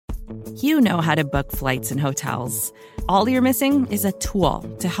You know how to book flights and hotels. All you're missing is a tool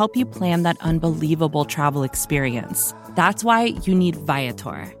to help you plan that unbelievable travel experience. That's why you need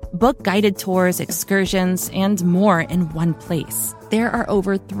Viator. Book guided tours, excursions, and more in one place. There are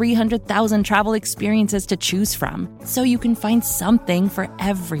over 300,000 travel experiences to choose from, so you can find something for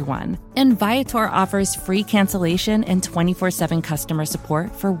everyone. And Viator offers free cancellation and 24/7 customer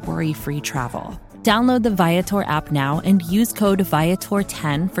support for worry-free travel. Download the Viator app now and use code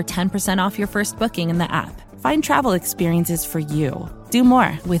Viator10 for 10% off your first booking in the app. Find travel experiences for you. Do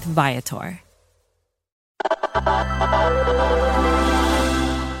more with Viator.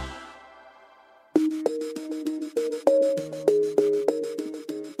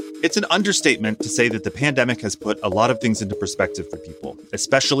 It's an understatement to say that the pandemic has put a lot of things into perspective for people,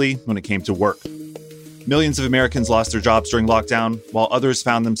 especially when it came to work. Millions of Americans lost their jobs during lockdown, while others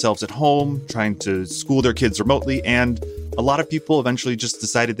found themselves at home trying to school their kids remotely, and a lot of people eventually just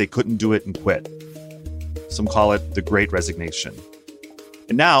decided they couldn't do it and quit. Some call it the Great Resignation.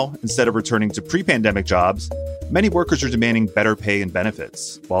 And now, instead of returning to pre-pandemic jobs, many workers are demanding better pay and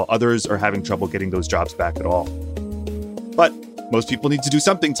benefits, while others are having trouble getting those jobs back at all. But most people need to do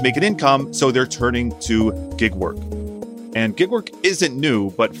something to make an income, so they're turning to gig work. And gig work isn't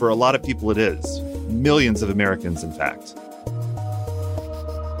new, but for a lot of people it is. Millions of Americans, in fact.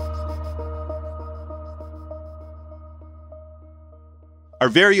 Our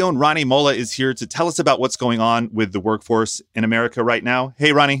very own Ronnie Molla is here to tell us about what's going on with the workforce in America right now.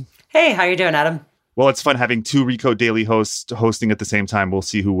 Hey, Ronnie. Hey, how you doing, Adam? Well, it's fun having two Recode Daily hosts hosting at the same time. We'll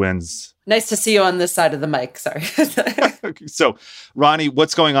see who wins. Nice to see you on this side of the mic. Sorry. So, Ronnie,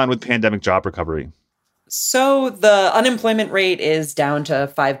 what's going on with pandemic job recovery? So the unemployment rate is down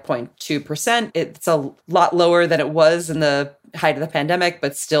to 5.2%. It's a lot lower than it was in the height of the pandemic,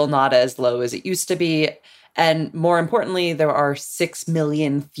 but still not as low as it used to be. And more importantly, there are 6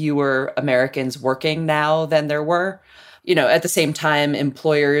 million fewer Americans working now than there were. You know, at the same time,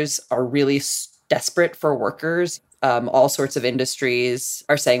 employers are really desperate for workers. All sorts of industries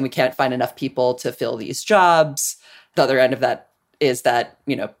are saying we can't find enough people to fill these jobs. The other end of that is that,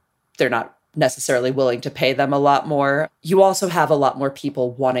 you know, they're not necessarily willing to pay them a lot more. You also have a lot more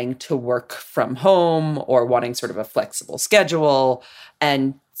people wanting to work from home or wanting sort of a flexible schedule.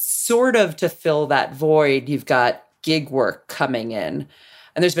 And sort of to fill that void, you've got gig work coming in.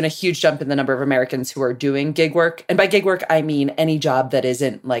 And there's been a huge jump in the number of Americans who are doing gig work. And by gig work, I mean any job that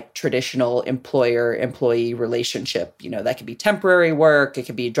isn't like traditional employer-employee relationship. You know, that could be temporary work. It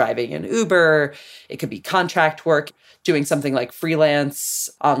could be driving an Uber. It could be contract work, doing something like freelance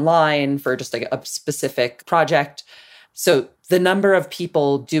online for just like a specific project. So the number of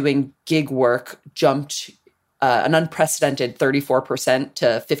people doing gig work jumped an unprecedented 34%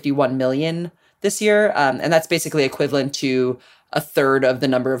 to 51 million this year. And that's basically equivalent to a third of the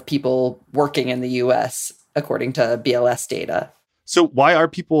number of people working in the US, according to BLS data. So why are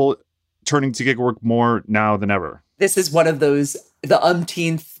people turning to gig work more now than ever? This is one of those, the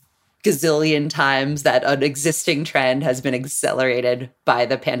umpteenth gazillion times that an existing trend has been accelerated by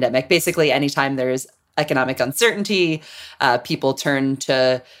the pandemic. Basically, anytime there's economic uncertainty, people turn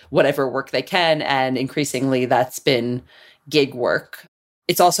to whatever work they can, and increasingly that's been gig work.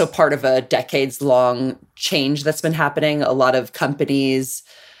 It's also part of a decades-long change that's been happening. A lot of companies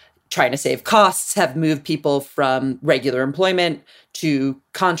trying to save costs have moved people from regular employment to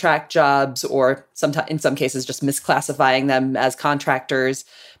contract jobs, or in some cases just misclassifying them as contractors.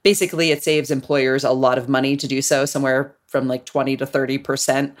 Basically, it saves employers a lot of money to do so, somewhere from like 20 to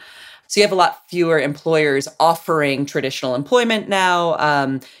 30%. So you have a lot fewer employers offering traditional employment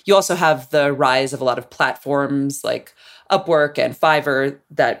now. You also have the rise of a lot of platforms like Upwork and Fiverr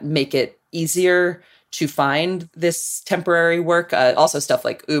that make it easier to find this temporary work. Also stuff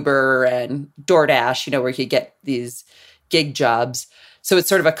like Uber and DoorDash, you know, where you get these gig jobs. So it's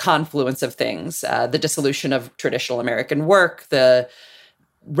sort of a confluence of things. The dissolution of traditional American work, the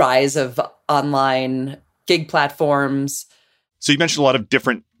rise of online gig platforms. So you mentioned a lot of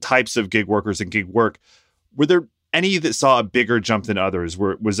different types of gig workers and gig work. Were there any that saw a bigger jump than others?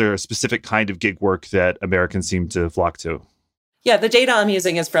 Was there a specific kind of gig work that Americans seem to flock to? Yeah, the data I'm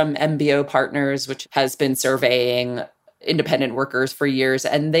using is from MBO Partners, which has been surveying independent workers for years.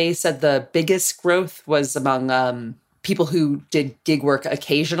 And they said the biggest growth was among people who did gig work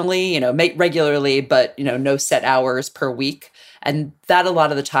occasionally, you know, regularly, but, you know, no set hours per week. And that a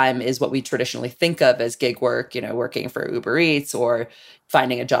lot of the time is what we traditionally think of as gig work, you know, working for Uber Eats or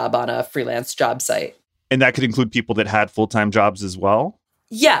finding a job on a freelance job site. And that could include people that had full-time jobs as well?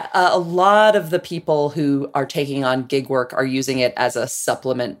 Yeah, a lot of the people who are taking on gig work are using it as a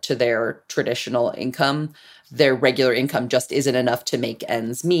supplement to their traditional income. their regular income just isn't enough to make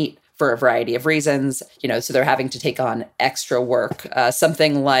ends meet for a variety of reasons, so they're having to take on extra work.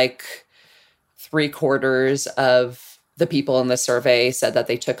 Something like 3/4 of the people in the survey said that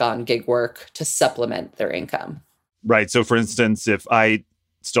they took on gig work to supplement their income. Right. So for instance, if I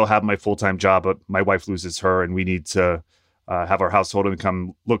still have my full-time job, but my wife loses her and we need to have our household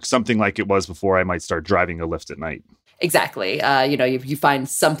income look something like it was before, I might start driving a Lyft at night. Exactly. You find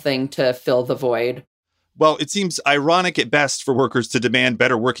something to fill the void. Well, it seems ironic at best for workers to demand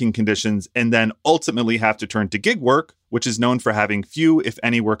better working conditions and then ultimately have to turn to gig work, which is known for having few, if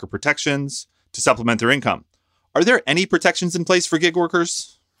any, worker protections to supplement their income. Are there any protections in place for gig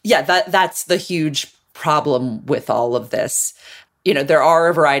workers? Yeah, that's the huge problem with all of this. There are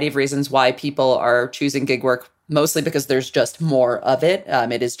a variety of reasons why people are choosing gig work, mostly because there's just more of it.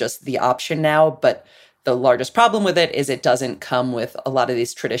 It is just the option now. But the largest problem with it is it doesn't come with a lot of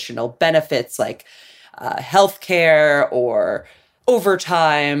these traditional benefits like healthcare or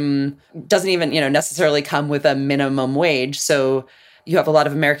overtime. Doesn't even, necessarily come with a minimum wage. So you have a lot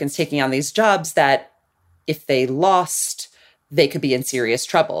of Americans taking on these jobs that if they lost, they could be in serious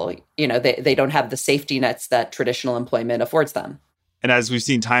trouble. They don't have the safety nets that traditional employment affords them. And as we've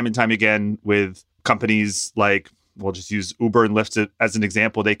seen time and time again with companies like, we'll just use Uber and Lyft as an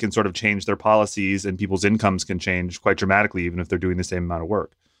example, they can sort of change their policies and people's incomes can change quite dramatically, even if they're doing the same amount of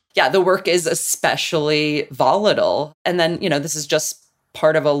work. Yeah, the work is especially volatile. And then, this is just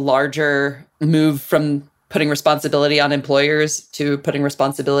part of a larger move from putting responsibility on employers to putting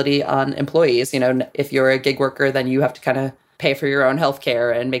responsibility on employees. If you're a gig worker, then you have to kind of pay for your own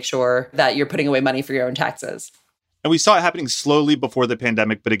healthcare and make sure that you're putting away money for your own taxes. And we saw it happening slowly before the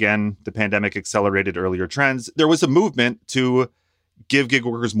pandemic, but again, the pandemic accelerated earlier trends. There was a movement to give gig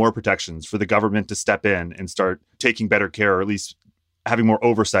workers more protections, for the government to step in and start taking better care, or at least having more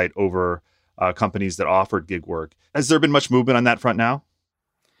oversight over companies that offered gig work. Has there been much movement on that front now?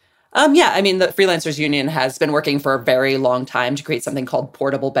 Yeah, the Freelancers Union has been working for a very long time to create something called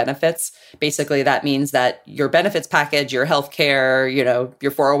portable benefits. Basically, that means that your benefits package, your healthcare,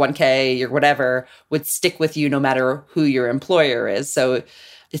 your 401k, your whatever, would stick with you no matter who your employer is. So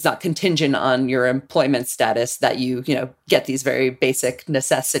it's not contingent on your employment status that you get these very basic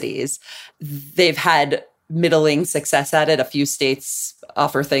necessities. They've had middling success at it. A few states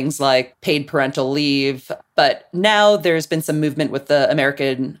offer things like paid parental leave. But now there's been some movement with the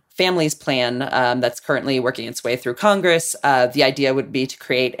American Families Plan that's currently working its way through Congress. The idea would be to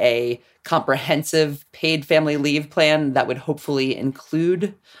create a comprehensive paid family leave plan that would hopefully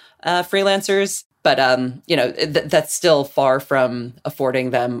include freelancers. But, that's still far from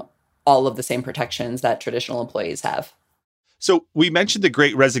affording them all of the same protections that traditional employees have. So we mentioned the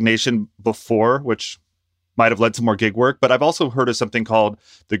Great Resignation before, which might have led to more gig work, but I've also heard of something called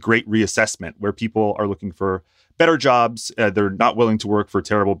the Great Reassessment, where people are looking for better jobs. They're not willing to work for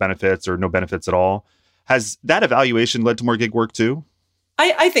terrible benefits or no benefits at all. Has that evaluation led to more gig work too?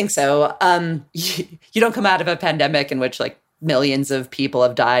 I think so. You don't come out of a pandemic in which millions of people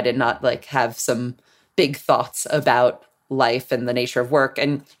have died and not have some big thoughts about life and the nature of work.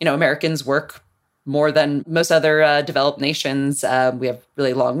 And, Americans work more than most other developed nations. We have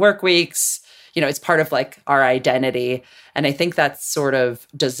really long work weeks. It's part of our identity. And I think that's sort of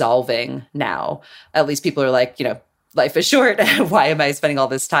dissolving now. At least people are life is short. Why am I spending all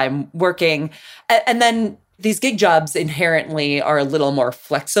this time working? And then these gig jobs inherently are a little more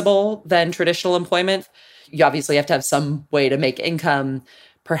flexible than traditional employment. You obviously have to have some way to make income.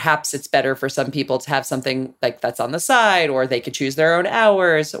 Perhaps it's better for some people to have something that's on the side, or they could choose their own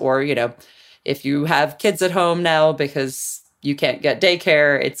hours, or, if you have kids at home now because you can't get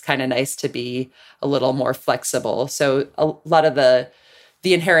daycare, it's kind of nice to be a little more flexible. So a lot of the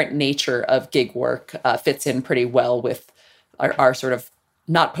inherent nature of gig work fits in pretty well with our sort of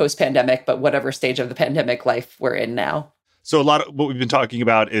not post-pandemic, but whatever stage of the pandemic life we're in now. So a lot of what we've been talking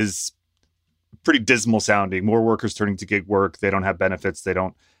about is pretty dismal sounding. More workers turning to gig work. They don't have benefits. They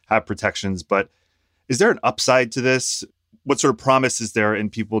don't have protections. But is there an upside to this? What sort of promise is there in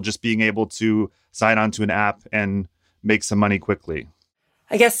people just being able to sign on to an app and make some money quickly?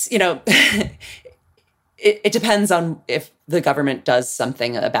 I guess, it depends on if the government does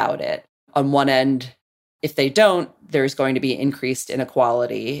something about it. On one end, if they don't, there's going to be increased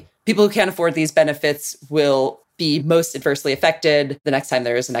inequality. People who can't afford these benefits will be most adversely affected the next time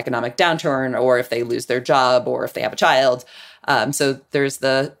there is an economic downturn, or if they lose their job, or if they have a child. So there's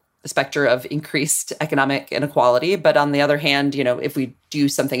the specter of increased economic inequality. But on the other hand, if we do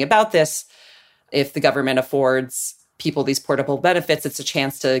something about this, if the government affords people these portable benefits, it's a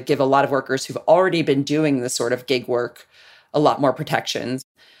chance to give a lot of workers who've already been doing this sort of gig work a lot more protections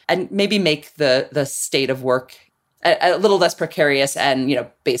and maybe make the state of work a little less precarious and,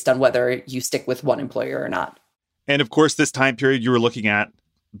 based on whether you stick with one employer or not. And of course, this time period you were looking at,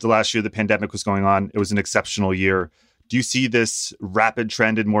 the last year the pandemic was going on, it was an exceptional year. Do you see this rapid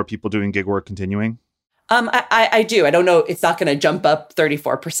trend in more people doing gig work continuing? I do. I don't know. It's not going to jump up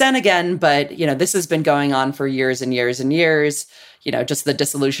 34% again, but, this has been going on for years and years and years. Just the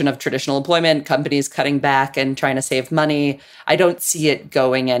dissolution of traditional employment, companies cutting back and trying to save money. I don't see it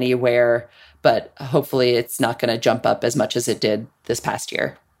going anywhere, but hopefully it's not going to jump up as much as it did this past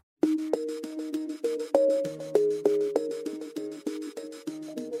year.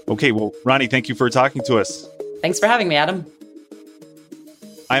 Okay, well, Rani, thank you for talking to us. Thanks for having me, Adam.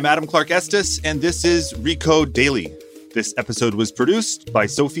 I'm Adam Clark Estes, and this is Recode Daily. This episode was produced by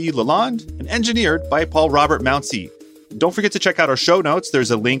Sophie Lalonde and engineered by Paul Robert Mounsey. Don't forget to check out our show notes. There's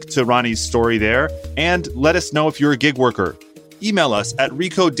a link to Rani's story there. And let us know if you're a gig worker. Email us at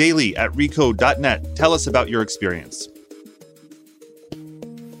recodedaily@recode.net. Tell us about your experience.